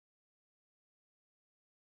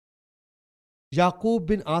Yaqub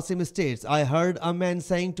bin Asim states, I heard a man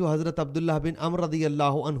saying to Hazrat Abdullah bin Amr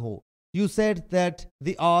radiyallahu anhu, you said that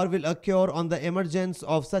the hour will occur on the emergence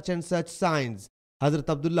of such and such signs. Hazrat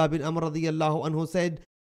Abdullah bin Amr radiyallahu anhu said,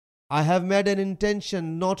 I have made an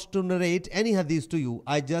intention not to narrate any hadith to you.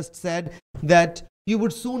 I just said that you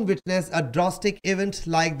would soon witness a drastic event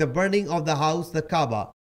like the burning of the house, the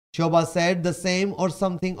Kaaba. Shoba said the same or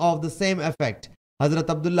something of the same effect. Hazrat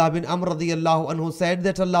Abdullah bin Amr radiyallahu anhu said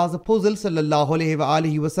that Allah's Apostle sallallahu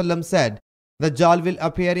alayhi wasallam said, Dajjal will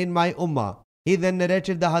appear in my ummah. He then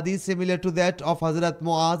narrated the hadith similar to that of Hazrat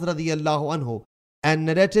Muaz radiyallahu anhu and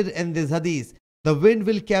narrated in this hadith, the wind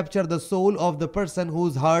will capture the soul of the person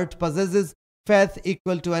whose heart possesses faith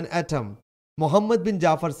equal to an atom. Muhammad bin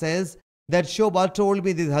Jafar says that Shoba told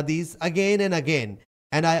me this hadith again and again,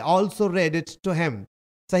 and I also read it to him.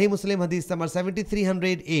 Sahih Muslim Hadees number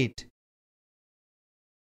 7308.